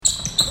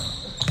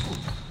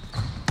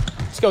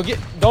go.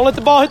 Don't let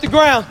the ball hit the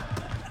ground.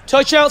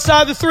 Touch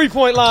outside the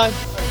three-point line.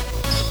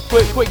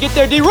 Quick, get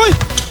there, D. Roy.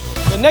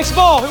 The next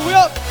ball, here we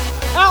up.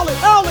 Outlet.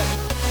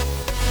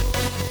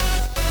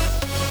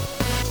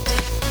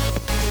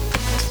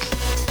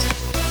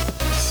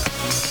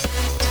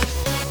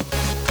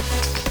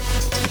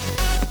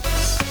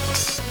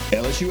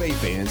 LSUA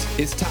fans,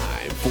 it's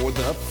time for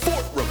the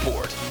Fort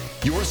Report,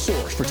 your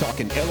source for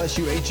talking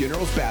LSUA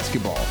Generals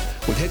basketball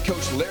with head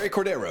coach Larry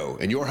Cordero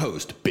and your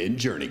host, Ben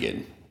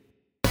Jernigan.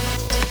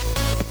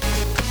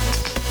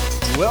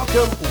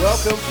 Welcome to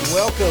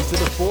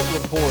the Fort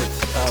Report.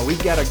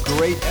 We've got a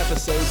great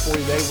episode for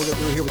you today.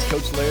 We're here with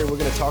Coach Larry. We're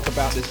going to talk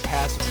about this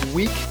past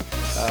week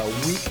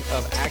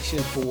of action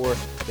for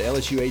the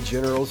LSUA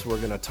Generals. You're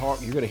going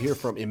to hear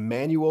from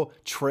Emmanuel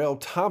Trail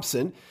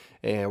Thompson.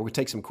 And we're going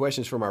to take some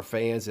questions from our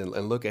fans and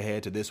look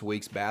ahead to this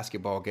week's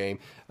basketball game.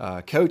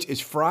 Coach,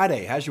 it's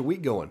Friday. How's your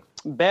week going?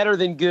 Better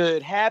than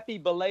good. Happy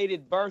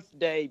belated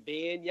birthday,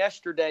 Ben.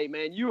 Yesterday,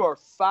 man, you are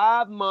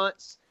 5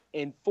 months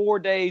and 4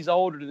 days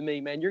older than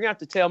me, man. You're going to have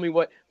to tell me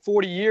what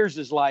 40 years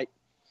is like.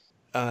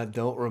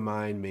 Don't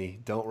remind me.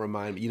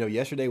 You know,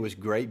 yesterday was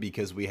great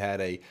because we had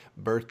a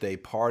birthday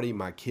party.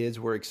 My kids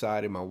were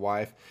excited. My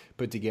wife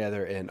put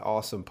together an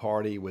awesome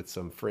party with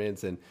some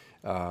friends and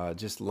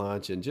just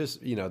lunch and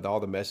just, you know,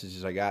 all the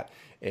messages I got.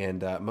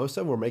 And most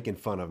of them were making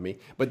fun of me.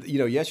 But, you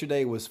know,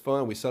 yesterday was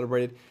fun. We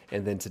celebrated.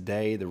 And then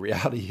today the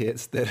reality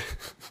hits that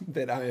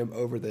I am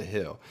over the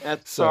hill.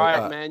 That's all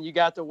right, man. You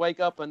got to wake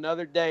up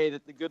another day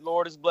that the good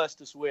Lord has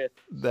blessed us with.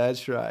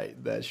 That's right.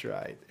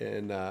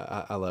 And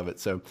I love it.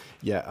 So,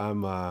 yeah,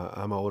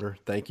 I'm older.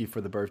 Thank you for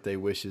the birthday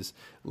wishes.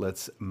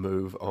 Let's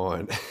move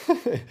on.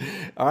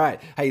 All right.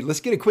 Hey,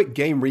 let's get a quick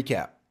game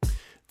recap.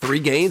 3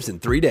 games in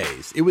 3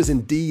 days. It was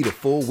indeed a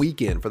full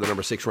weekend for the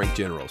number 6 ranked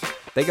Generals.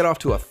 They got off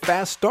to a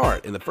fast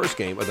start in the first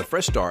game of the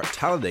Fresh Start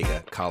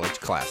Talladega College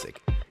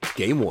Classic.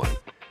 Game 1.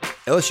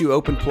 LSU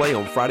opened play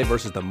on Friday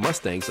versus the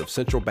Mustangs of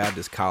Central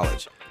Baptist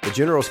College. The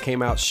Generals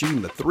came out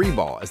shooting the 3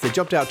 ball as they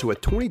jumped out to a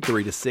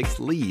 23-6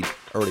 lead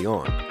early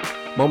on.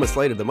 Moments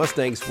later, the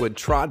Mustangs would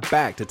trot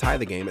back to tie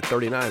the game at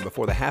 39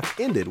 before the half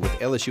ended with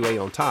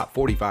LSUA on top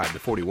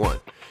 45-41.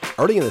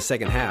 Early in the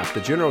second half,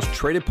 the Generals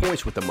traded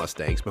points with the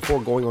Mustangs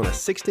before going on a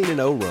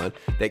 16-0 run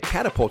that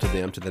catapulted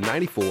them to the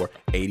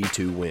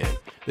 94-82 win.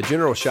 The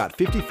Generals shot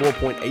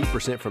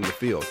 54.8% from the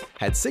field,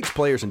 had 6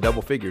 players in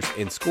double figures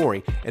in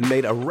scoring, and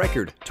made a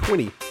record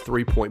 20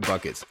 3-point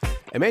buckets.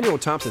 Emmanuel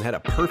Thompson had a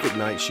perfect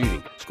night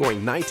shooting,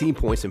 scoring 19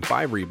 points and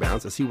 5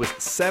 rebounds as he was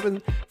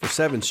 7 for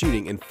 7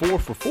 shooting and 4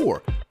 for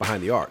 4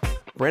 behind the arc.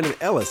 Brandon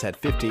Ellis had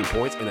 15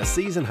 points and a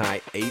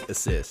season-high 8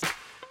 assists.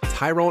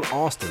 Tyrone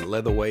Austin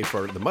led the way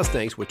for the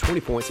Mustangs with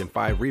 20 points and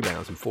 5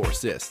 rebounds and 4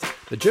 assists.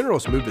 The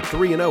Generals moved to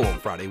 3-0 on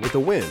Friday with a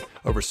win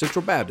over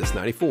Central Baptist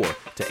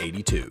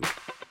 94-82.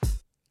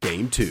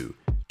 Game 2.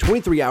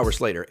 23 hours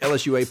later,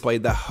 LSUA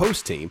played the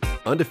host team,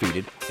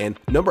 undefeated, and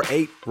number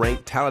 8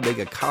 ranked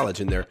Talladega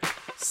College in their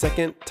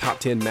second top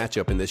 10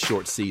 matchup in this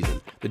short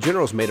season. The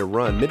Generals made a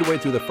run midway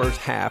through the first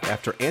half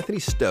after Anthony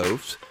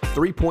Stove's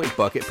 3-point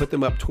bucket put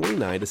them up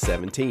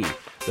 29-17.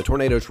 The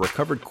Tornadoes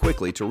recovered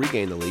quickly to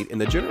regain the lead, and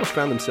the Generals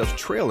found themselves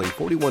trailing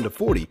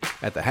 41-40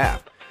 at the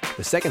half.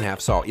 The second half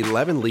saw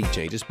 11 lead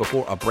changes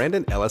before a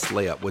Brandon Ellis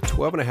layup with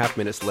 12.5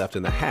 minutes left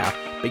in the half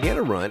began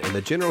a run, and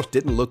the Generals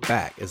didn't look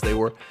back as they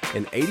were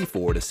an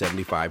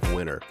 84-75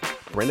 winner.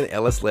 Brandon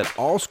Ellis led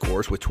all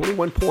scorers with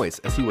 21 points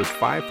as he was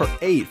 5 for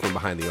 8 from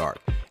behind the arc.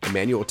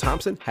 Emmanuel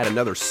Thompson had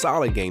another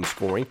solid game,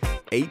 scoring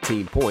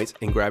 18 points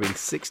and grabbing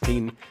 6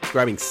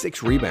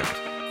 rebounds.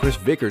 Chris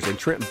Vickers and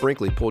Trent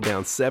Brinkley pulled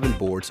down 7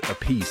 boards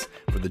apiece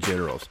for the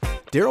Generals.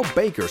 Darrell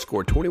Baker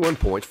scored 21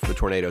 points for the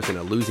Tornadoes in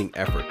a losing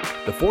effort.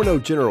 The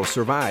 4-0 Generals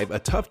survived a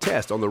tough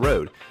test on the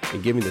road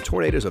in giving the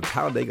Tornadoes of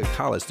Talladega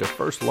College their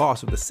first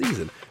loss of the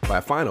season by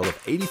a final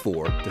of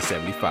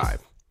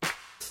 84-75.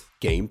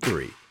 Game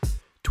 3.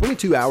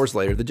 22 hours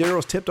later, the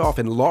Generals tipped off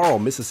in Laurel,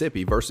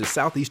 Mississippi versus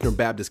Southeastern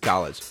Baptist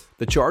College.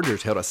 The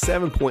Chargers held a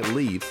 7-point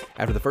lead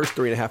after the first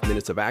 3.5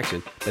 minutes of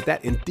action, but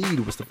that indeed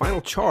was the final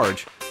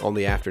charge on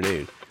the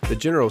afternoon. The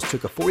Generals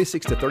took a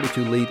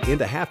 46-32 lead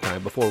into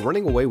halftime before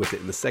running away with it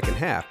in the second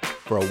half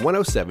for a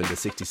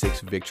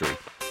 107-66 victory.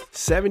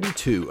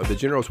 72 of the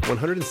Generals'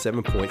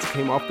 107 points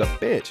came off the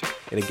bench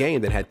in a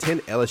game that had 10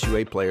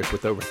 LSUA players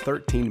with over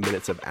 13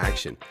 minutes of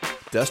action.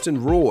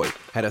 Dustin Roy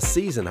had a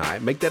season high,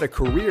 make that a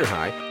career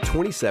high,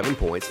 27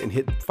 points and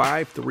hit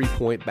 5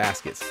 3-point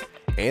baskets.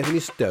 Anthony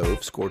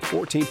Stove scored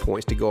 14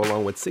 points to go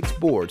along with 6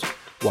 boards,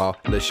 while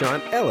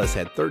LaShawn Ellis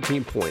had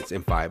 13 points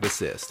and 5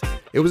 assists.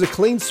 It was a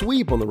clean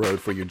sweep on the road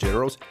for your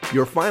Generals.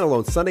 Your final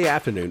on Sunday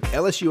afternoon,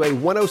 LSUA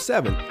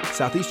 107,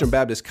 Southeastern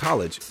Baptist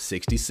College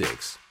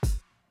 66.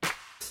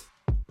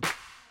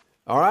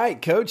 All right,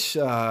 Coach,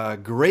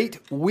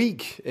 great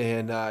week.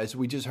 And as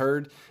we just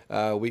heard,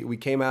 we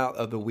came out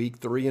of the week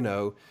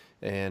 3-0.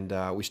 And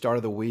we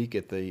started the week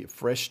at the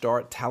Fresh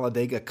Start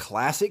Talladega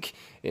Classic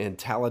in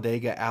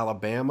Talladega,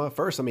 Alabama.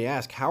 First, let me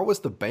ask, how was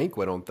the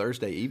banquet on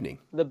Thursday evening?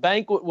 The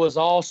banquet was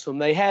awesome.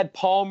 They had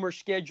Palmer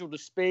scheduled to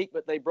speak,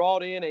 but they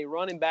brought in a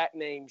running back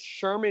named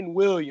Sherman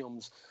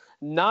Williams,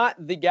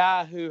 not the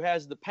guy who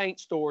has the paint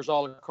stores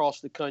all across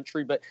the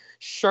country, but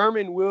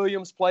Sherman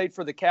Williams played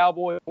for the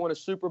Cowboys, won a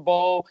Super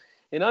Bowl,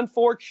 and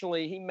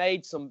unfortunately he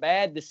made some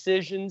bad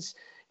decisions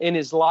in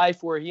his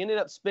life where he ended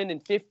up spending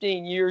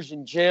 15 years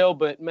in jail.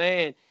 But,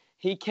 man,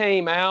 he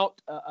came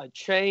out a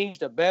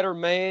changed, a better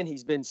man.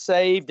 He's been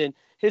saved, and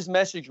his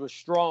message was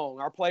strong.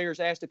 Our players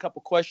asked a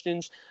couple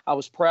questions. I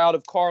was proud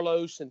of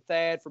Carlos and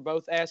Thad for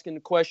both asking the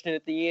question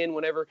at the end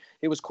whenever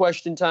it was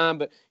question time.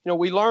 But,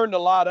 we learned a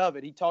lot of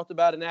it. He talked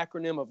about an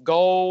acronym of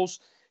goals.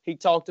 He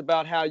talked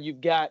about how you've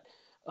got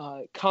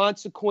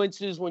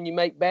consequences when you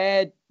make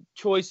bad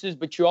choices,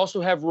 but you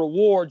also have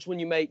rewards when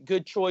you make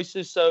good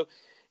choices. So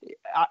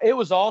it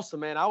was awesome,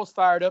 man. I was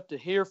fired up to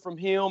hear from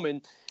him.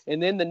 And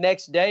then the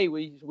next day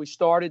we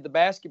started the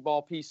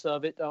basketball piece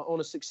of it on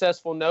a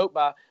successful note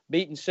by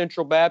beating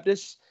Central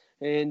Baptist,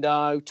 and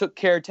took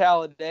care of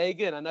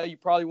Talladega. And I know you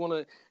probably want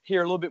to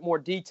hear a little bit more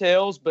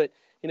details, but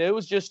it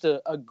was just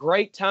a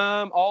great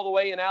time all the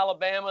way in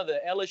Alabama.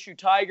 The LSU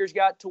Tigers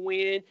got to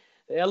win.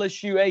 The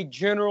LSUA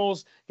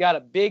Generals got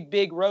a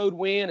big road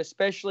win,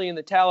 especially in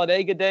the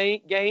Talladega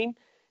game.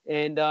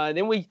 And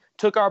then we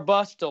took our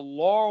bus to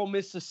Laurel,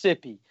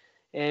 Mississippi,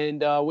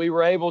 and we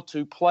were able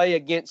to play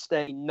against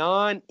a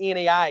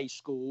non-NAIA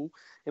school.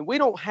 And we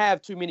don't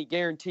have too many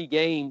guarantee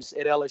games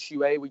at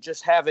LSUA. We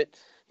just haven't,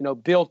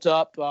 built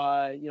up,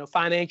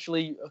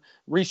 financially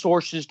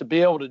resources to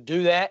be able to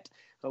do that.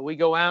 We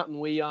go out and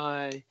we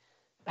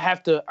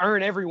have to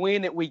earn every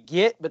win that we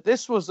get. But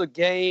this was a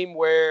game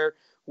where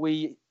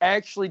we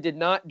actually did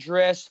not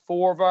dress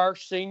 4 of our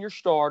senior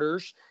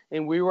starters,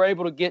 and we were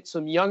able to get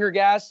some younger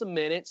guys some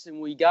minutes,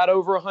 and we got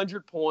over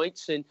 100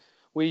 points, and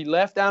we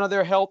left out of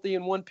there healthy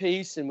in one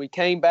piece, and we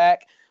came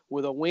back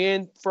with a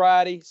win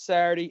Friday,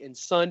 Saturday, and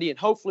Sunday, and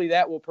hopefully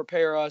that will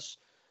prepare us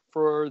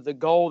for the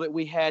goal that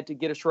we had to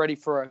get us ready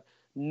for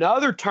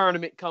another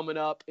tournament coming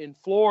up in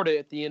Florida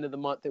at the end of the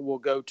month that we'll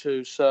go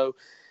to. So,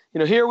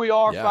 here we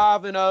are,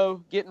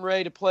 5-0, getting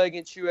ready to play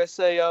against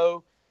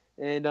USAO.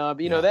 And,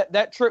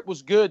 that trip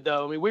was good,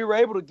 though. I mean, we were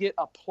able to get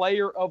a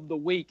player of the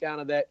week out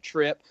of that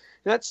trip.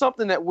 And that's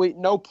something that we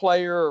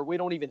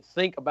don't even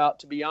think about,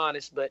 to be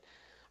honest. But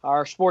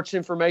our sports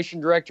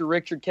information director,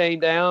 Richard, came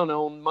down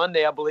on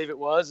Monday, I believe it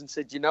was, and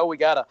said, we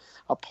got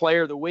a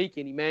player of the week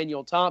in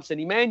Emmanuel Thompson.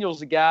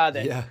 Emmanuel's a guy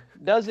that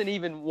doesn't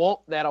even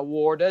want that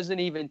award, doesn't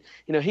even,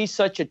 he's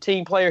such a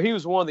team player. He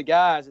was one of the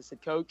guys that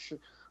said, Coach,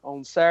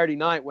 on Saturday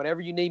night,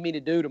 whatever you need me to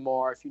do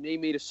tomorrow, if you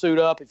need me to suit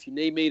up, if you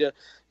need me to,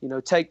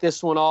 take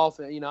this one off,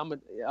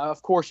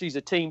 of course he's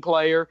a team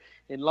player.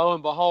 And lo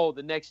and behold,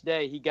 the next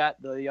day he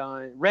got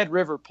the Red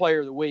River Player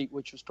of the Week,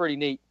 which was pretty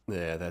neat.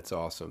 Yeah, that's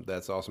awesome.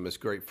 That's awesome. It's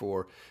great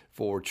for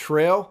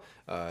Trail.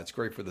 It's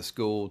great for the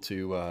school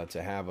to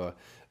have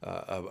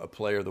a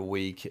Player of the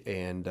Week,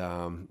 and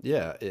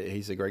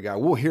he's a great guy.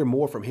 We'll hear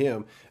more from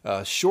him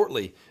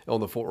shortly on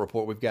the Fort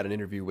Report. We've got an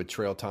interview with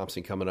Trail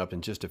Thompson coming up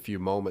in just a few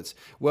moments.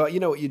 Well,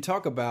 you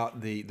talk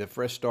about the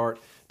Fresh Start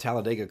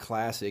Talladega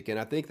Classic, and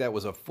I think that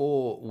was a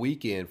full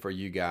weekend for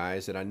you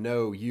guys. And I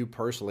know you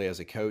personally, as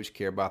a coach,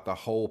 care about the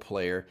whole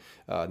player,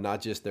 not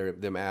just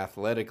them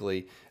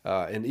athletically,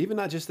 and even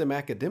not just them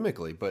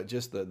academically, but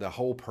just the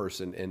whole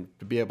person, and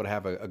to be able to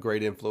have a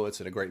great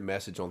influence and a great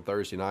message on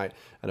Thursday night.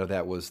 I know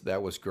that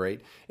was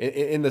great.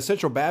 In the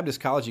Central Baptist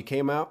College, you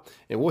came out,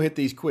 and we'll hit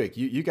these quick.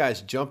 You guys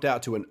jumped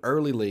out to an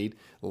early lead,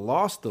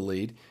 lost the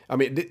lead. I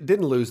mean,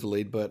 didn't lose the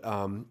lead, but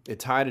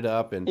it tied it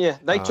up. And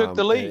they took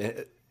the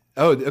lead.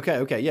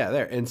 Okay, yeah,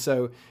 there. And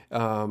so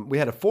we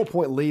had a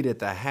 4-point lead at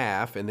the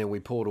half, and then we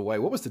pulled away.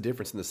 What was the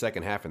difference in the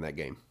second half in that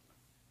game?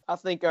 I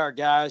think our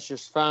guys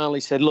just finally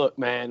said, look,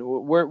 man,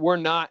 we're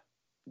not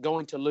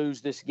going to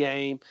lose this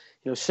game.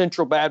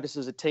 Central Baptist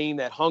is a team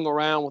that hung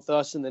around with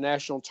us in the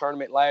national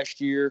tournament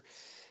last year,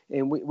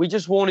 and we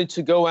just wanted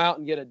to go out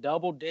and get a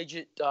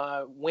double-digit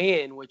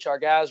win, which our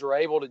guys were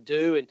able to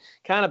do, and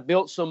kind of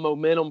built some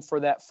momentum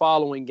for that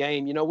following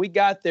game. We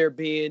got there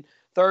being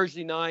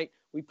Thursday night.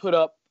 We put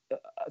up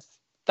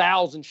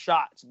 1,000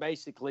 shots,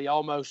 basically,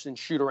 almost in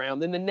shoot-around.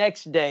 Then the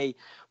next day,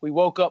 we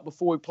woke up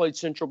before we played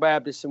Central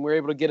Baptist, and we were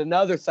able to get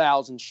another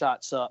 1,000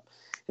 shots up.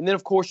 And then,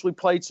 of course, we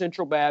played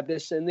Central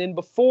Baptist. And then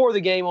before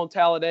the game on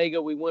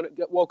Talladega, we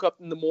woke up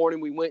in the morning,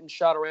 we went and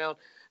shot around.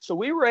 So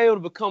we were able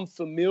to become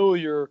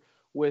familiar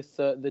with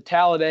the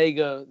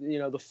Talladega,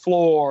 the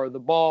floor, the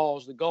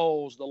balls, the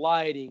goals, the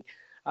lighting.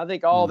 I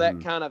think all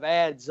that kind of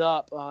adds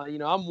up.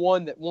 I'm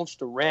one that wants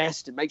to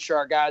rest and make sure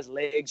our guys'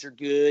 legs are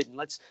good, and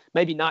let's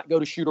maybe not go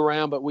to shoot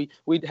around, but we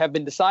have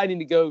been deciding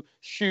to go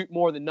shoot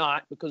more than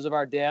not because of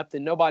our depth,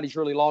 and nobody's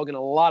really logging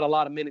a lot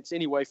of minutes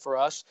anyway for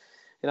us.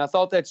 And I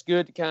thought that's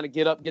good to kind of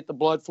get up, get the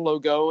blood flow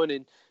going,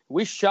 and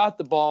we shot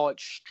the ball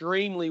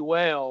extremely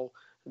well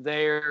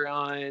there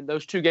in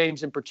those 2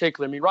 games in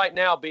particular. I mean, right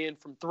now, being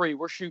from 3,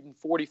 we're shooting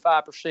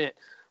 45%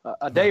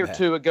 a day or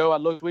two ago, I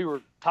looked, we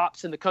were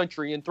tops in the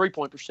country in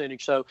three-point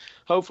percentage. So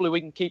hopefully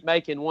we can keep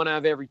making one out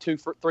of every two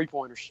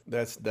three-pointers.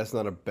 That's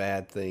not a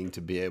bad thing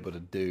to be able to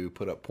do,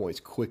 put up points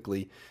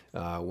quickly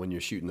when you're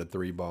shooting the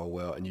three ball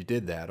well. And you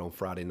did that on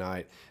Friday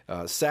night.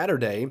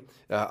 Saturday,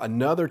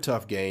 another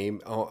tough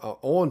game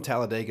on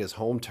Talladega's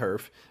home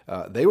turf.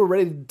 They were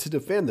ready to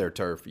defend their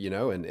turf,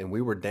 and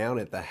we were down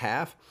at the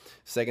half.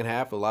 Second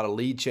half, a lot of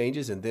lead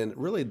changes, and then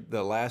really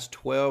the last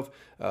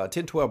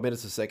 10, 12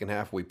 minutes of the second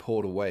half, we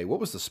pulled away. What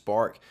was the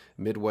spark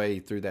midway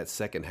through that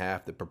second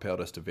half that propelled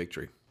us to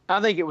victory?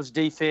 I think it was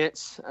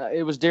defense.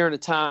 It was during a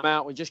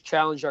timeout. We just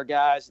challenged our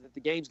guys that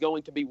the game's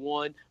going to be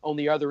won on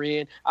the other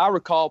end. I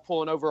recall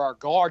pulling over our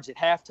guards at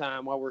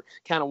halftime while we're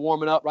kind of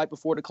warming up right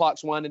before the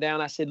clock's winding down.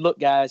 I said, look,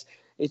 guys,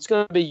 it's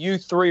going to be you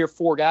 3 or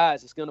 4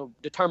 guys that's going to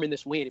determine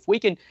this win.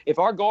 If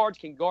our guards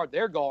can guard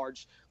their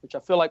guards, which I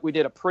feel like we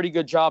did a pretty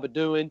good job of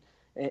doing,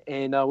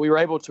 and we were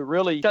able to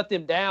really shut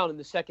them down in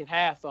the second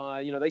half.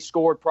 They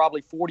scored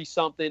probably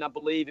 40-something, I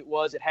believe it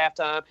was, at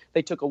halftime.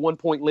 They took a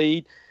 1-point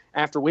lead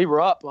after we were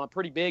up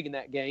pretty big in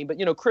that game.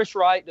 But, Chris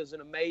Wright does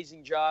an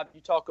amazing job.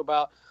 You talk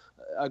about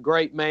a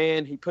great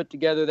man. He put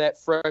together that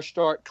Fresh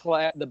Start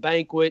class, the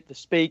banquet, the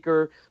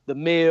speaker, the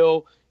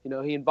meal.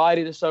 He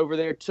invited us over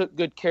there, took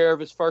good care of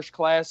his first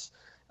class.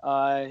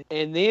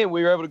 And then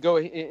we were able to go,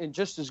 and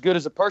just as good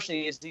as a person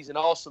he is, he's an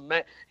awesome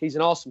man. He's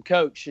an awesome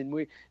coach,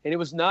 and it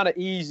was not an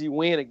easy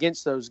win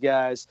against those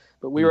guys,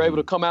 but we were able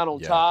to come out on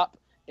top,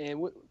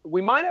 and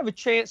we might have a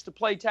chance to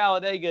play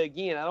Talladega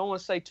again. I don't want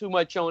to say too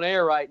much on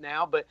air right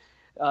now, but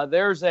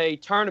there's a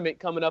tournament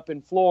coming up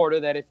in Florida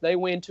that if they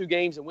win 2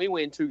 games and we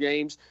win 2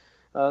 games,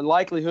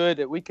 likelihood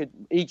that we could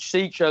each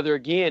see each other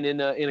again in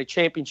a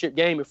championship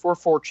game if we're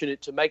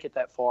fortunate to make it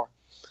that far.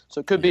 So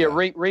it could be a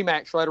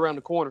rematch right around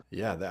the corner.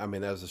 Yeah, that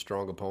was a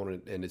strong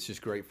opponent, and it's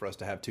just great for us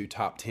to have 2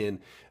 top 10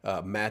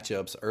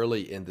 matchups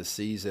early in the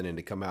season, and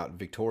to come out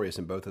victorious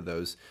in both of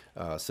those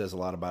says a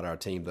lot about our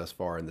team thus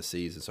far in the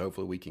season. So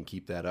hopefully we can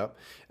keep that up.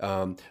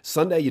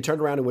 Sunday, you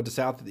turned around and went to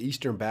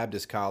Southeastern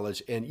Baptist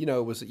College, and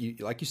it was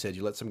like you said,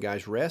 you let some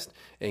guys rest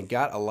and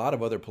got a lot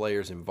of other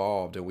players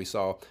involved, and we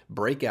saw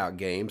breakout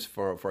games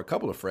for a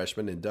couple of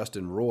freshmen in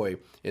Dustin Roy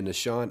and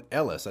Nashawn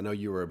Ellis. I know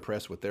you were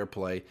impressed with their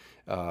play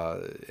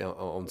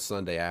on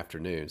Sunday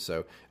afternoon.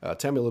 So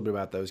tell me a little bit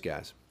about those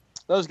guys.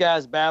 Those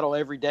guys battle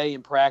every day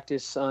in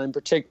practice, and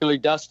particularly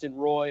Dustin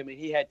Roy. I mean,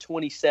 he had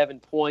 27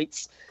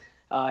 points.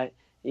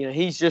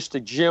 He's just a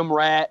gym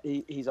rat.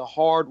 He's a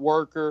hard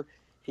worker.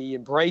 He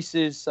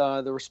embraces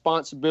the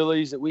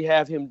responsibilities that we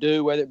have him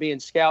do, whether it be in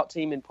scout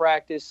team in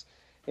practice.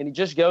 And he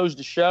just goes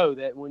to show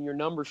that when your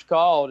number's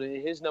called,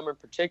 and his number in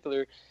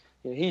particular,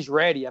 he's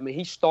ready. I mean,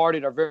 he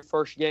started our very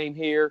first game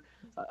here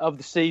of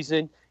the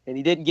season, and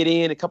he didn't get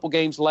in a couple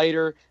games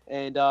later.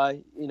 And,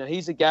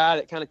 he's a guy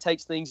that kind of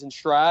takes things in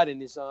stride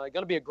and is going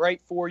to be a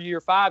great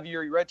 4-year,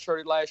 5-year. He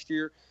redshirted last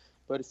year.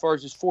 But as far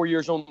as his 4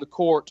 years on the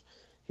court,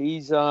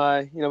 he's,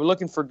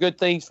 looking for good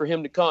things for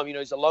him to come.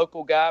 He's a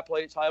local guy,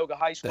 played at Tioga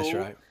High School. That's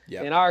right.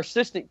 Yep. And our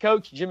assistant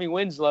coach, Jimmy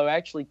Winslow,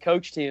 actually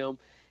coached him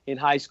in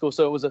high school.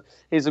 So it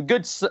was a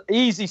good,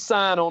 easy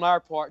sign on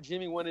our part.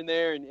 Jimmy went in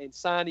there and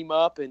signed him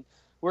up, and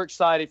we're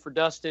excited for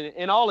Dustin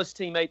and all his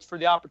teammates for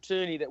the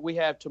opportunity that we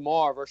have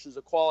tomorrow versus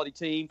a quality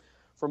team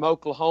from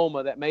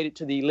Oklahoma that made it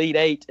to the Elite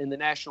Eight in the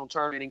national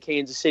tournament in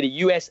Kansas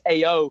City.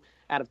 USAO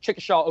out of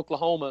Chickasha,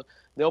 Oklahoma.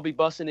 They'll be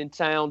bussing in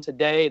town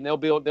today, and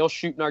they'll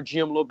shoot in our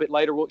gym a little bit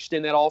later. We'll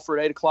extend that offer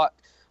at 8 o'clock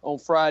on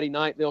Friday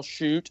night. They'll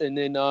shoot, and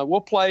then we'll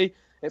play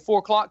at 4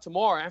 o'clock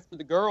tomorrow after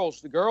the girls.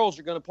 The girls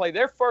are going to play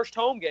their first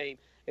home game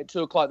at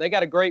 2 o'clock. They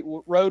got a great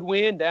road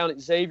win down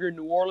at Xavier,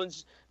 New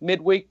Orleans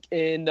midweek,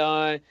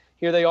 and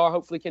here they are,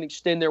 hopefully can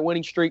extend their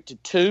winning streak to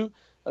 2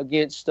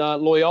 against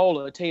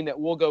Loyola, a team that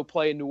will go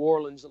play in New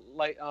Orleans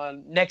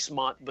next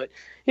month. But,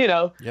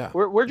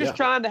 we're just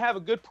trying to have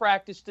a good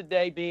practice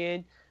today,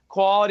 Ben.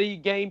 Quality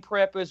game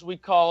prep, as we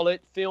call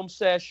it, film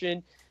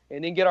session,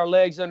 and then get our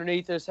legs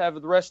underneath us, have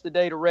the rest of the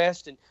day to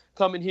rest, and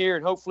come in here,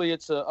 and hopefully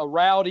it's a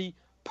rowdy,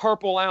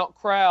 purple out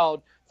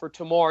crowd for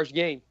tomorrow's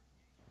game.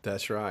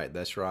 That's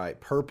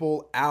right.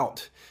 Purple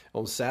out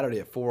on Saturday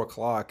at 4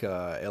 o'clock.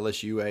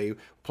 LSUA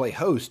play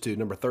host to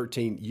number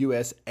 13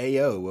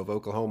 USAO of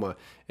Oklahoma,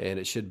 and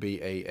it should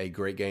be a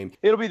great game.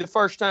 It'll be the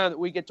first time that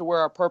we get to wear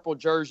our purple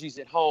jerseys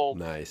at home.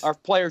 Nice. Our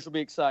players will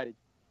be excited.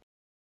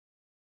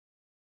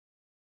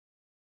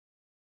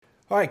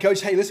 All right,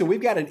 Coach. Hey, listen,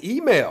 we've got an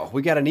email.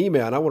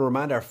 And I want to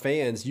remind our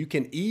fans, you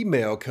can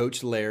email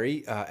Coach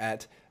Larry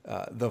at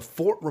the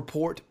Fort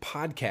Report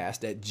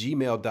Podcast at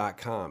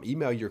gmail.com.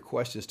 Email your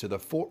questions to the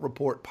Fort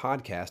Report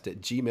Podcast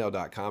at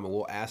gmail.com, and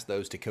we'll ask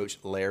those to Coach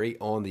Larry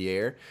on the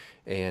air.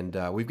 And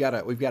we've got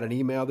an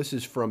email. This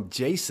is from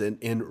Jason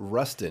in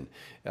Ruston.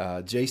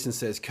 Jason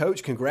says,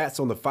 Coach,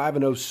 congrats on the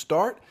 5-0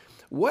 start.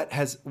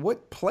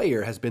 What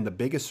player has been the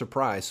biggest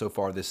surprise so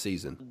far this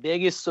season?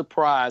 Biggest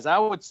surprise. I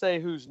would say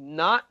who's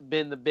not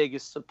been the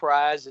biggest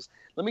surprise is,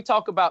 let me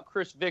talk about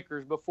Chris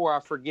Vickers before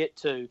I forget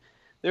to.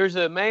 There's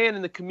a man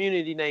in the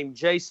community named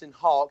Jason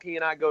Hawk. He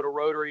and I go to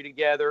Rotary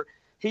together.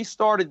 He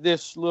started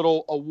this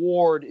little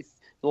award. If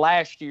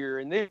last year.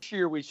 And this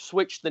year we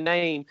switched the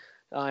name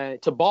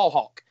to ball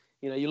hawk.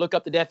 You look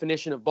up the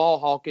definition of ball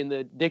hawk in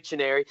the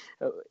dictionary.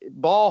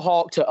 Ball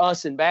hawk to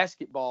us in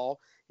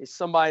basketball is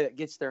somebody that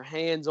gets their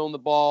hands on the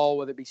ball,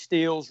 whether it be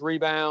steals,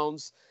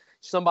 rebounds,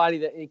 somebody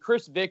that, and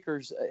Chris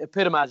Vickers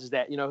epitomizes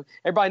that.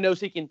 Everybody knows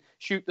he can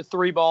shoot the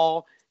three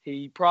ball.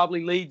 He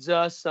probably leads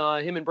us.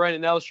 Him and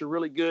Brandon Ellis are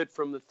really good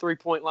from the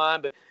three-point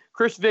line. But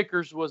Chris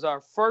Vickers was our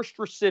first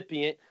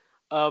recipient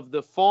of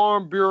the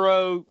Farm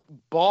Bureau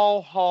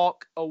Ball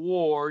Hawk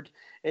Award.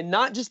 And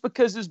not just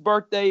because his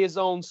birthday is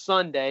on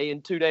Sunday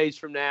and 2 days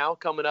from now,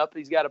 coming up,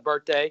 he's got a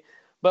birthday,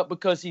 but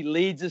because he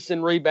leads us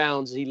in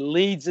rebounds. He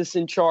leads us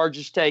in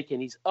charges taken.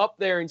 He's up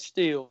there in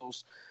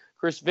steals.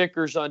 Chris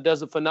Vickers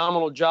does a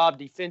phenomenal job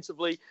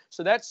defensively.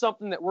 So that's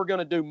something that we're going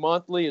to do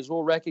monthly, is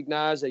we'll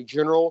recognize a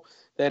general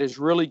that is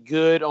really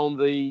good on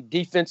the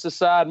defensive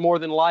side. More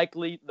than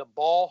likely, the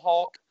ball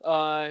hawk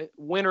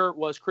winner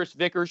was Chris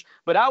Vickers.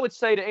 But I would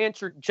say, to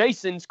answer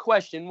Jason's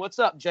question, what's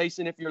up,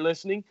 Jason, if you're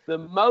listening, the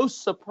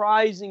most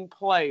surprising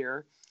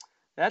player,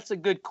 that's a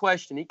good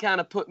question. He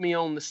kind of put me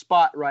on the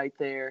spot right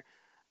there.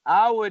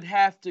 I would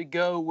have to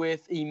go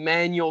with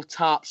Emmanuel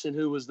Thompson,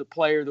 who was the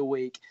player of the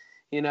week.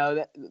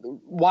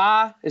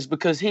 Why? Is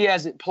because he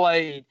hasn't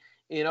played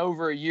in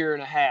over a year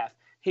and a half.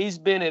 He's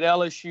been at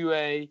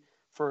LSUA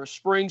for a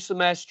spring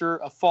semester,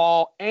 a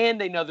fall, and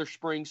another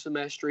spring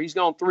semester. He's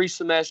gone 3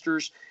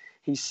 semesters.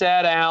 He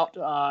sat out.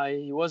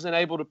 He wasn't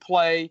able to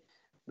play.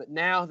 But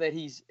now that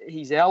he's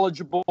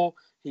eligible,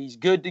 he's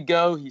good to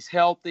go. He's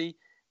healthy.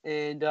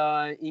 And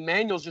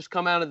Emmanuel's just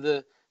come out of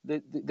the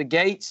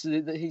gates.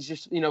 He's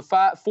just,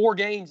 4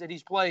 games that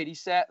he's played. He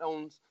sat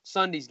on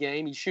Sunday's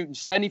game. He's shooting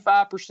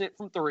 75%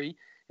 from 3.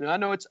 I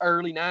know it's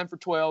early, 9 for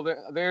 12.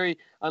 Very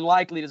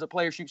unlikely does a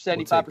player shoot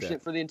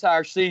 75% for the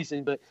entire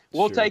season, but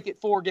we'll take it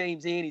 4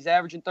 games in. He's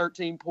averaging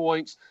 13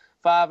 points,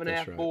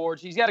 5.5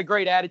 boards. He's got a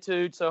great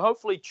attitude. So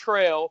hopefully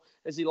Trail,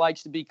 as he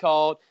likes to be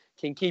called,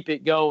 can keep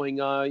it going.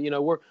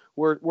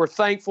 We're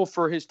thankful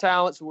for his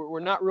talents. We're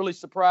not really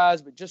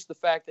surprised, but just the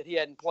fact that he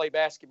hadn't played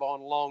basketball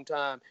in a long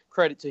time,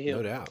 credit to him.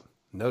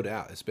 No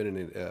doubt. It's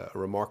been a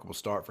remarkable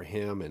start for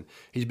him, and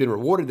he's been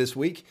rewarded this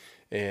week.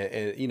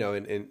 And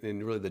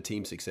really the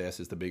team success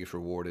is the biggest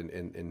reward,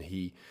 and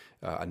he,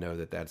 I know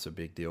that's a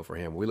big deal for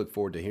him. We look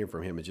forward to hearing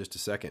from him in just a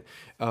second.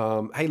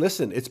 Hey,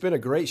 listen, it's been a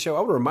great show. I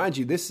want to remind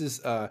you, this is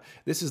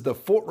the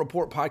Fort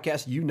Report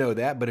podcast. You know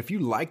that, but if you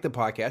like the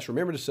podcast,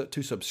 remember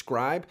to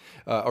subscribe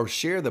or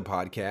share the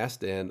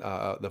podcast and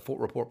the Fort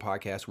Report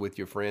podcast with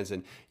your friends.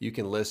 And you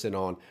can listen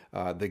on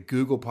the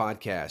Google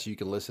podcast. You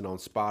can listen on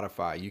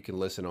Spotify. You can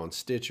listen on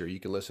Stitcher.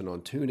 You can listen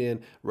on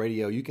TuneIn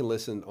Radio. You can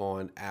listen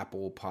on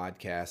Apple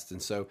Podcasts.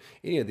 And so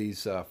any of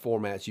these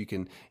formats, you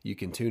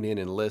can tune in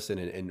and listen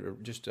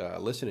and just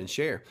listen and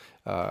share,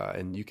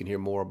 and you can hear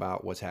more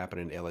about what's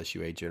happening in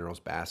LSUA Generals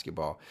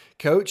basketball.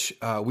 Coach,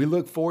 we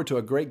look forward to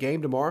a great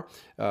game tomorrow.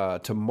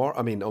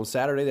 On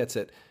Saturday, that's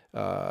at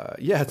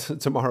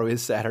tomorrow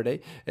is Saturday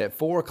at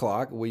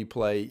 4:00. We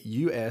play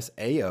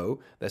USAO.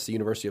 That's the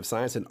University of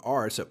Science and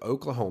Arts of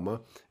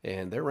Oklahoma,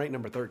 and they're ranked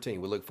number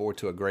 13. We look forward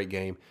to a great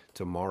game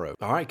tomorrow.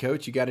 All right,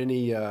 Coach, you got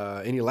any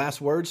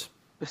last words?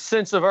 The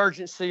sense of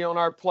urgency on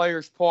our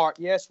players' part.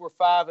 Yes, we're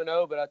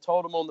 5-0, but I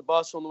told them on the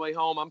bus on the way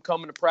home, I'm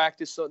coming to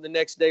practice the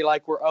next day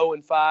like we're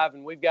 0-5,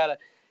 and we've got to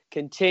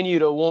continue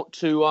to want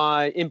to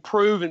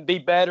improve and be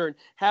better and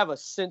have a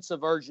sense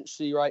of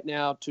urgency right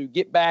now to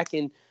get back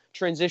in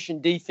transition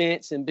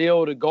defense and be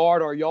able to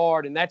guard our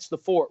yard, and that's the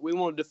fort. We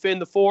want to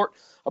defend the fort,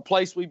 a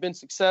place we've been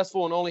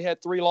successful and only had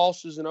 3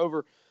 losses in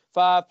over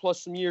 5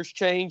 plus some years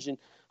change, and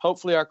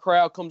hopefully our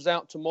crowd comes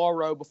out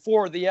tomorrow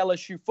before the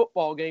LSU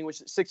football game, which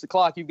is at 6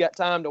 o'clock. You've got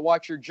time to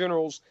watch your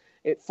Generals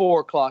at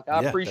 4 o'clock.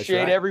 I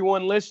appreciate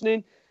everyone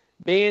listening.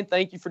 Ben,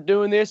 thank you for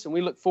doing this, and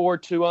we look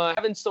forward to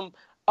having some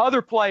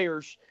other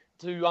players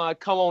to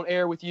come on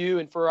air with you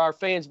and for our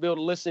fans to be able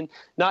to listen,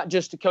 not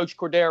just to Coach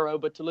Cordero,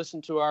 but to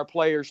listen to our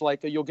players like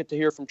you'll get to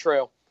hear from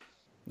Trail.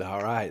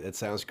 All right. That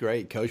sounds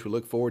great, Coach. We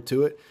look forward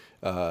to it.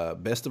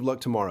 Best of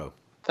luck tomorrow.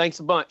 Thanks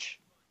a bunch.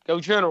 Go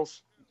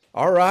Generals.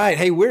 All right.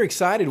 Hey, we're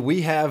excited.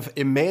 We have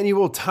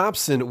Emmanuel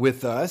Thompson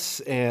with us.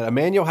 And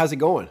Emmanuel, how's it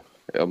going?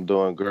 I'm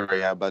doing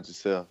great. How about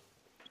yourself?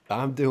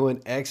 I'm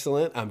doing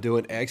excellent.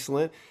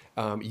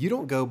 You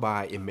don't go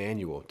by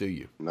Emmanuel, do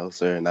you? No,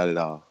 sir. Not at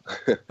all.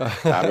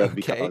 I'd rather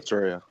be called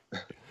Trail.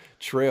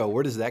 Trail,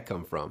 where does that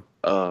come from?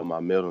 My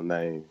middle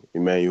name,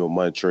 Emmanuel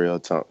Montreal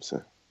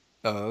Thompson.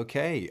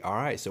 Okay. All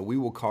right. So we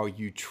will call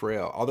you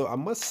Trail. Although I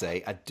must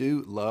say, I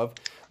do love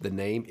the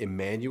name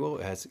Emmanuel.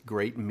 It has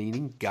great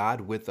meaning.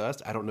 God with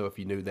us. I don't know if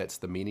you knew that's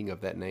the meaning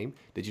of that name.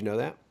 Did you know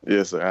that?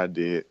 Yes, sir. I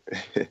did.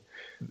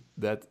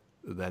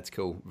 That's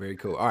cool. Very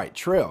cool. All right,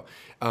 Trail.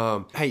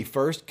 Hey,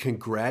 first,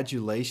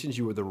 congratulations.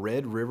 You were the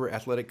Red River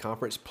Athletic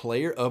Conference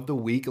Player of the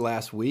Week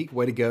last week.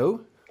 Way to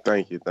go.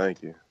 Thank you.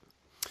 Thank you.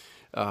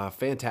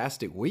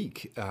 Fantastic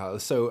week.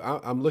 So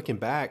I'm looking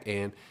back,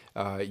 and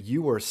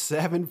you were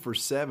 7 for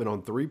 7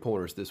 on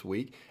 3-pointers this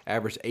week,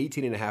 averaged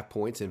 18.5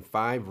 points and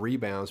 5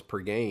 rebounds per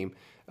game.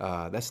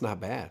 That's not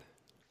bad.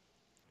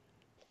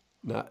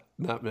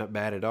 Not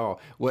bad at all.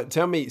 Well,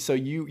 tell me, so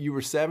you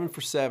were 7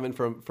 for 7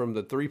 from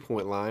the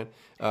 3-point line.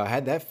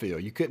 How'd that feel?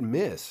 You couldn't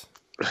miss.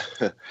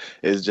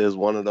 It's just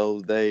one of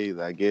those days,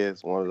 I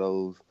guess. One of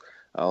those,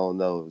 I don't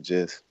know,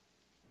 just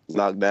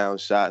knock down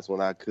shots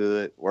when I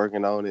could,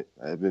 working on it.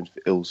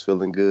 It was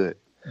feeling good.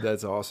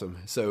 That's awesome.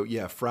 So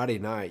yeah, Friday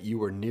night you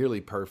were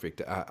nearly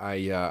perfect.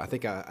 I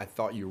think I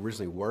thought you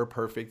originally were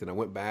perfect, and I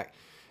went back.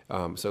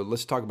 So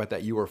let's talk about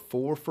that. You were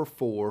 4 for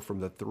 4 from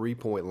the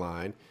 3-point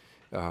line,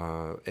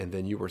 and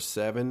then you were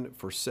 7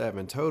 for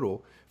 7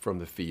 total from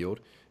the field,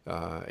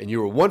 and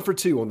you were 1 for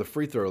 2 on the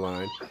free throw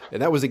line,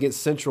 and that was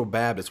against Central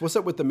Baptist. What's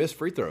up with the missed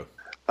free throw?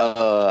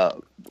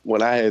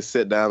 When I had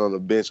sat down on the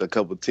bench, a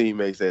couple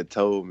teammates had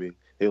told me,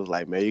 it was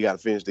like, man, you got to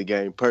finish the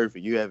game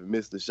perfect. You haven't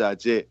missed a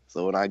shot yet.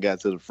 So when I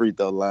got to the free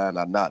throw line,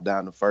 I knocked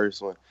down the first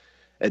one.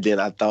 And then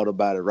I thought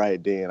about it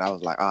right then. I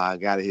was like, I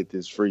got to hit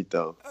this free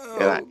throw. Oh.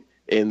 And I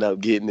ended up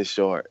getting it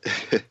short.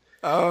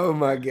 Oh,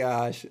 my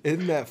gosh.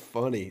 Isn't that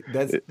funny?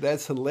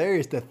 That's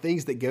hilarious, the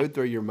things that go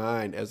through your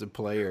mind as a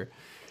player.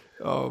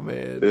 Oh,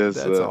 man, yes,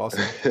 that's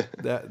awesome.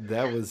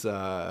 That was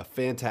a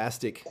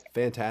fantastic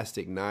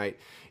night.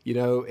 You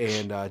know,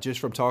 and just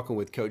from talking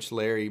with Coach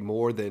Larry,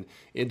 more than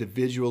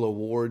individual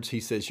awards,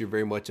 he says you're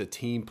very much a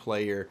team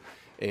player,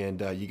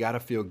 and you got to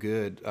feel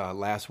good.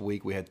 Last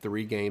week we had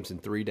 3 games in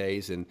 3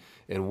 days, and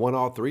won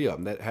all 3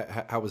 of them.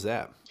 How was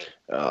that?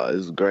 It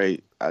was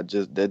great. That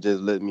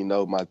just let me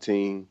know my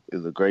team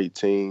is a great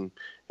team,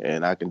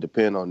 and I can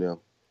depend on them.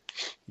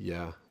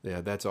 Yeah,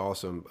 that's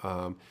awesome.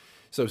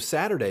 So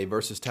Saturday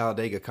versus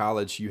Talladega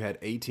College, you had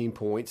 18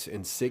 points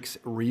and 6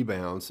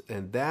 rebounds,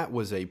 and that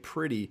was a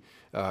pretty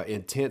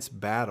intense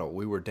battle.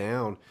 We were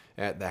down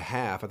at the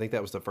half. I think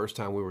that was the first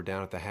time we were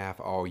down at the half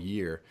all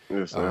year.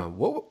 Yes, sir.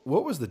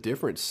 What was the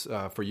difference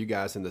for you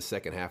guys in the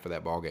second half of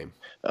that ball game?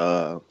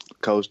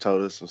 Coach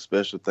told us some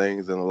special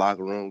things in the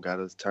locker room,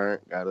 got us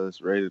turned, got us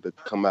ready to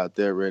come out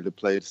there, ready to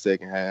play the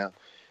second half,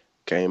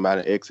 came out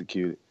and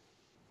executed.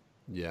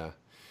 Yeah.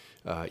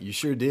 You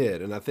sure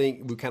did. And I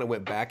think we kind of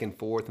went back and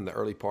forth in the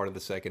early part of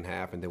the second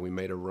half, and then we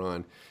made a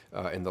run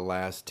in the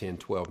last 10,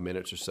 12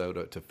 minutes or so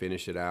to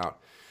finish it out.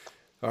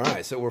 All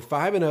right, so we're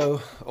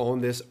 5-0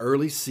 on this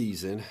early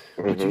season.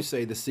 Mm-hmm. Would you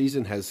say the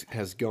season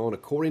has gone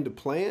according to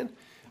plan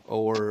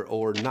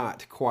or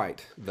not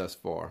quite thus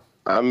far?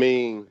 I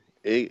mean,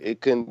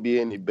 it couldn't be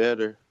any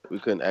better. We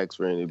couldn't ask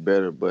for any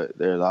better, but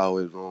there's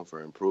always room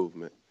for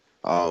improvement,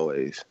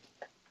 always.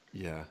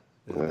 Yeah,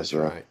 that's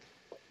right.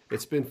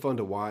 It's been fun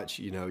to watch.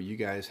 You know, you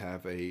guys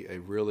have a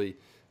really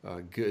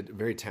good,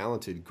 very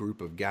talented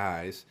group of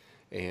guys.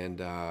 And,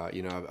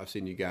 you know, I've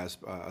seen you guys,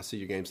 I see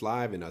your games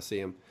live, and I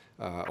see them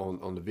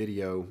on the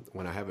video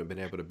when I haven't been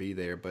able to be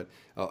there. But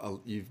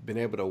you've been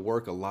able to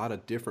work a lot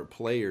of different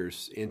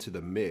players into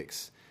the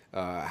mix.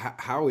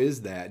 How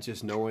is that,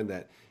 just knowing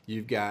that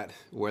you've got,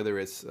 whether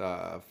it's,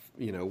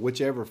 you know,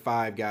 whichever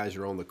 5 guys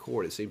are on the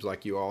court, it seems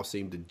like you all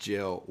seem to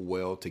gel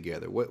well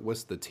together.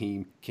 What's the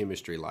team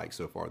chemistry like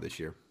so far this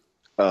year?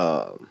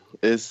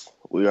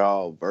 We're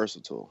all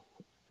versatile.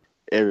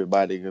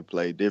 Everybody can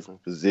play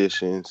different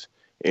positions,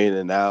 in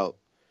and out.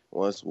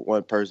 Once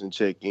one person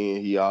check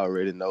in, he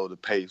already know the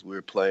pace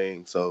we're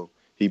playing, so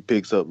he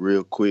picks up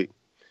real quick.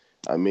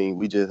 I mean,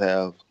 we just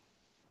have,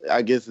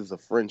 I guess it's a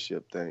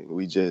friendship thing.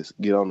 We just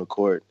get on the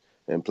court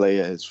and play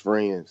as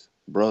friends,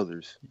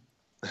 brothers.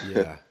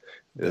 Yeah,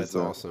 that's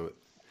awesome.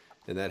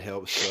 And that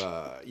helps,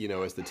 you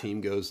know, as the team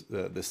goes,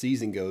 the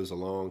season goes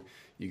along,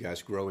 you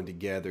guys growing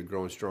together,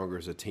 growing stronger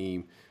as a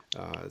team.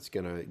 It's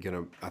gonna.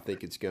 I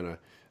think it's gonna.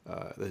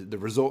 The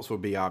results will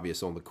be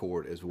obvious on the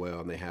court as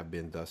well, and they have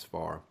been thus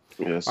far.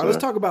 Yes, all right,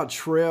 let's talk about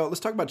Trell. Let's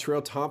talk about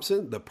Trell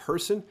Thompson, the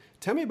person.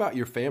 Tell me about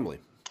your family.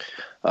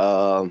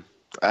 I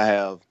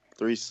have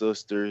 3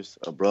 sisters,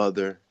 a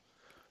brother,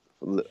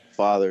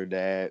 father,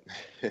 dad,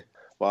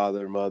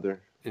 father,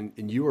 mother.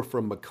 And you are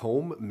from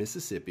Macomb,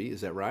 Mississippi.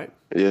 Is that right?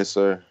 Yes,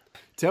 sir.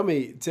 Tell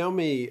me.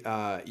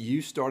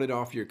 You started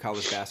off your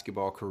college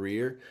basketball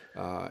career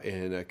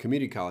in a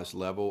community college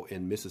level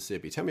in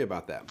Mississippi. Tell me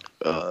about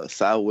that.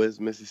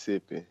 Southwest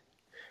Mississippi,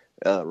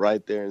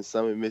 right there in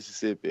Summit,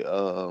 Mississippi.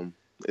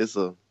 It's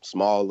a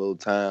small little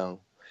town.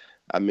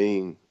 I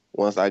mean,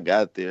 once I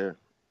got there,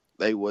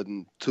 they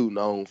wasn't too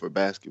known for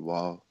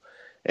basketball,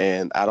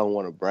 and I don't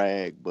want to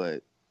brag,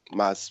 but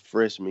my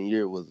freshman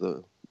year was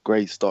a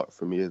great start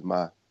for me as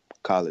my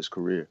college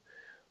career.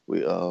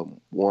 We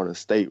won a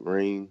state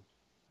ring,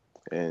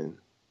 and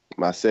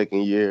my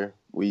second year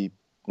we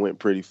went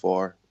pretty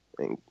far,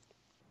 and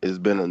it's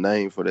been a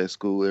name for that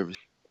school ever.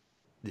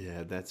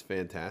 Yeah, that's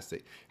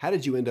fantastic. How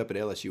did you end up at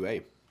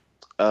LSUA?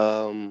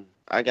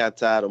 I got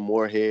tired of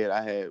Moorhead.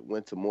 I had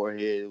went to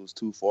Moorhead. It was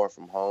too far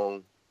from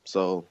home,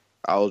 so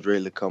I was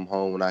ready to come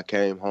home. When I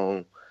came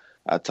home,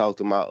 I talked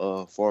to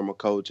my former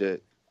coach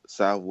at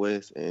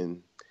Southwest,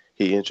 and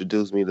he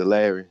introduced me to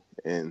Larry,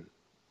 and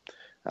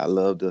I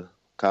loved the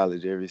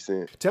college ever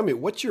since. Tell me,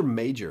 what's your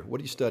major? What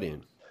are you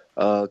studying?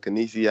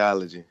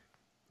 Kinesiology.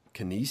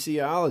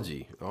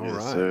 Kinesiology. All yes,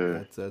 right.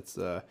 Sir. That's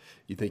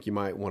you think you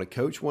might want to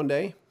coach one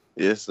day?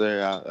 Yes,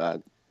 sir.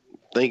 I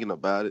thinking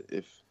about it.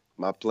 If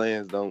my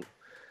plans don't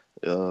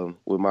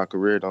with my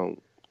career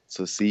don't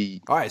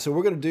succeed. All right, so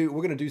we're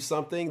gonna do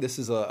something. This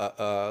is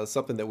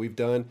something that we've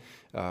done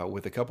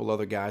with a couple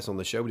other guys on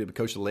the show. We did with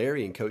Coach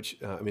Larry and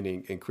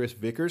and Chris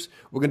Vickers.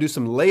 We're gonna do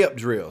some layup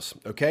drills.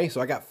 Okay,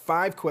 so I got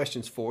 5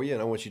 questions for you,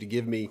 and I want you to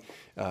give me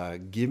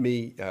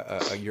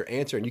your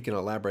answer, and you can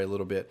elaborate a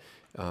little bit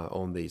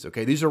on these.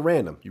 Okay, these are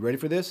random. You ready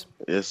for this?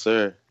 Yes,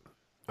 sir.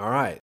 All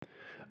right.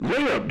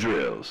 Layup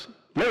drills.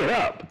 Lay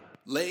up.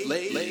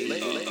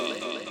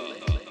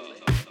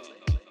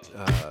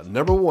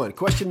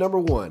 Question number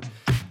one.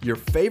 Your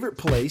favorite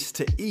place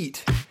to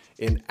eat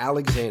in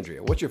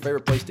Alexandria. What's your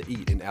favorite place to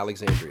eat in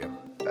Alexandria?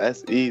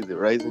 That's easy.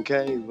 Raising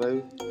Cane's,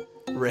 baby.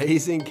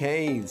 Raising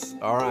Cane's.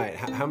 All right.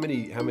 How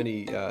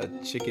many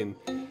chicken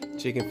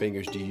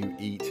fingers do you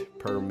eat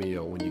per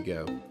meal when you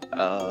go?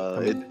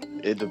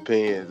 It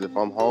depends. If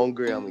I'm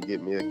hungry, I'm gonna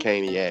get me a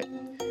Caniac.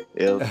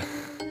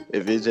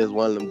 If it's just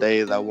one of them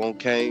days I want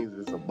Cane's,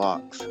 it's a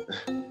box.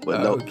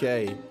 But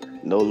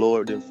no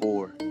lower than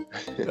 4.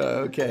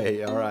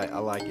 Okay. All right. I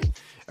like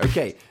it.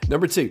 Okay.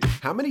 Number 2.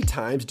 How many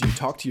times do you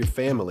talk to your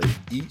family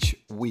each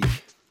week?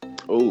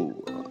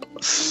 Oh,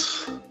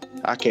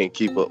 I can't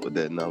keep up with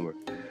that number.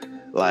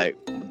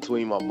 Like,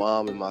 between my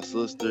mom and my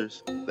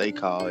sisters, they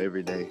call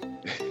every day.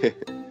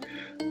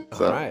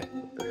 All right.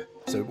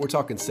 So we're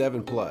talking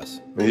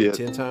 7+, maybe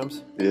 10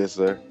 times? Yes,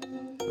 sir.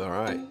 All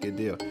right. Good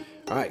deal.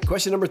 All right.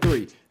 Question number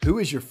 3. Who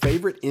is your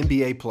favorite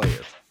NBA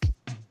player?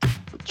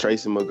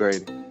 Tracy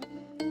McGrady.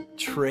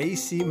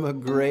 Tracy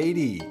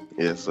McGrady.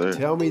 Yes, sir.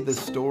 Tell me the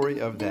story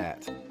of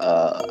that.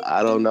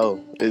 I don't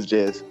know. It's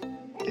just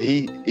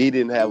he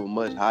didn't have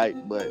much hype,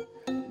 but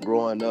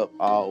growing up,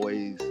 I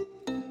always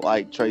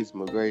liked Tracy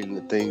McGrady and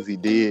the things he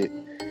did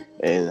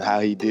and how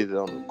he did it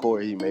on the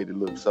court. He made it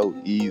look so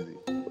easy.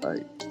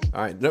 Like.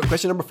 All right.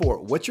 Question number 4.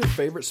 What's your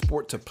favorite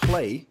sport to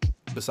play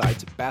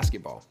besides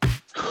basketball?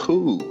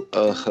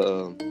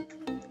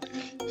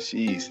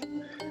 Jeez.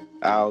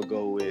 I'll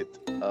go with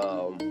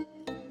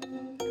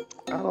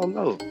I don't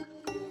know.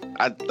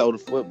 I throw the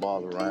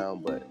football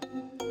around, but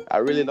I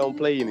really don't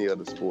play any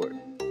other sport.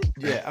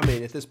 Yeah, I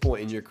mean, at this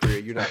point in your career,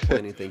 you're not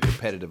playing anything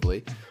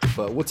competitively,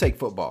 but we'll take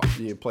football.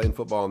 You're playing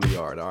football in the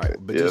yard, all right.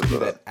 But just do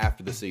that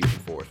after the season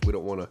for us. We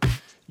don't want to,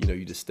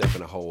 you just step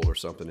in a hole or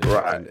something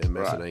and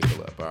mess an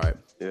ankle up, all right?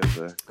 Yes,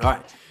 sir. All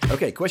right.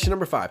 Okay, question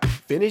number 5.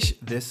 Finish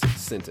this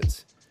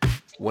sentence.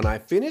 When I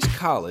finish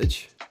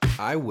college,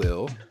 I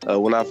will...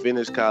 when I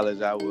finish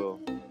college, I will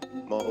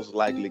most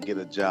likely get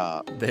a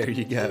job. There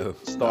you go.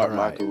 Start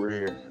my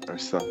career or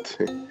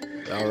something.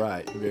 All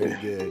right. Very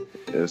good.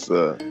 Yes,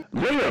 sir.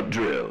 Layup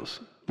drills.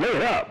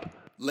 Lay up.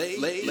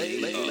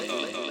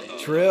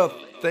 Trill,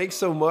 thanks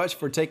so much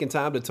for taking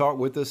time to talk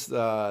with us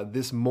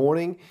this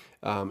morning.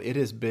 It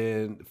has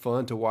been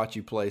fun to watch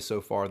you play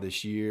so far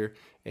this year,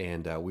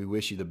 and we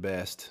wish you the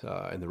best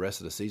in the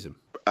rest of the season.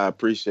 I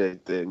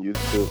appreciate that, and you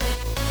too.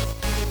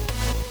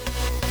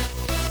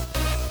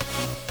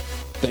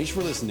 Thanks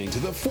for listening to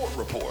the Fort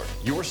Report,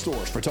 your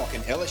source for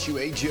talking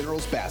LSUA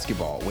Generals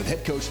basketball with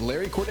head coach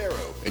Larry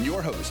Cordero and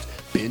your host,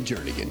 Ben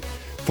Jernigan.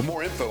 For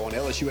more info on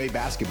LSUA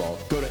basketball,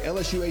 go to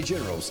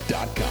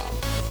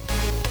LSUAGenerals.com.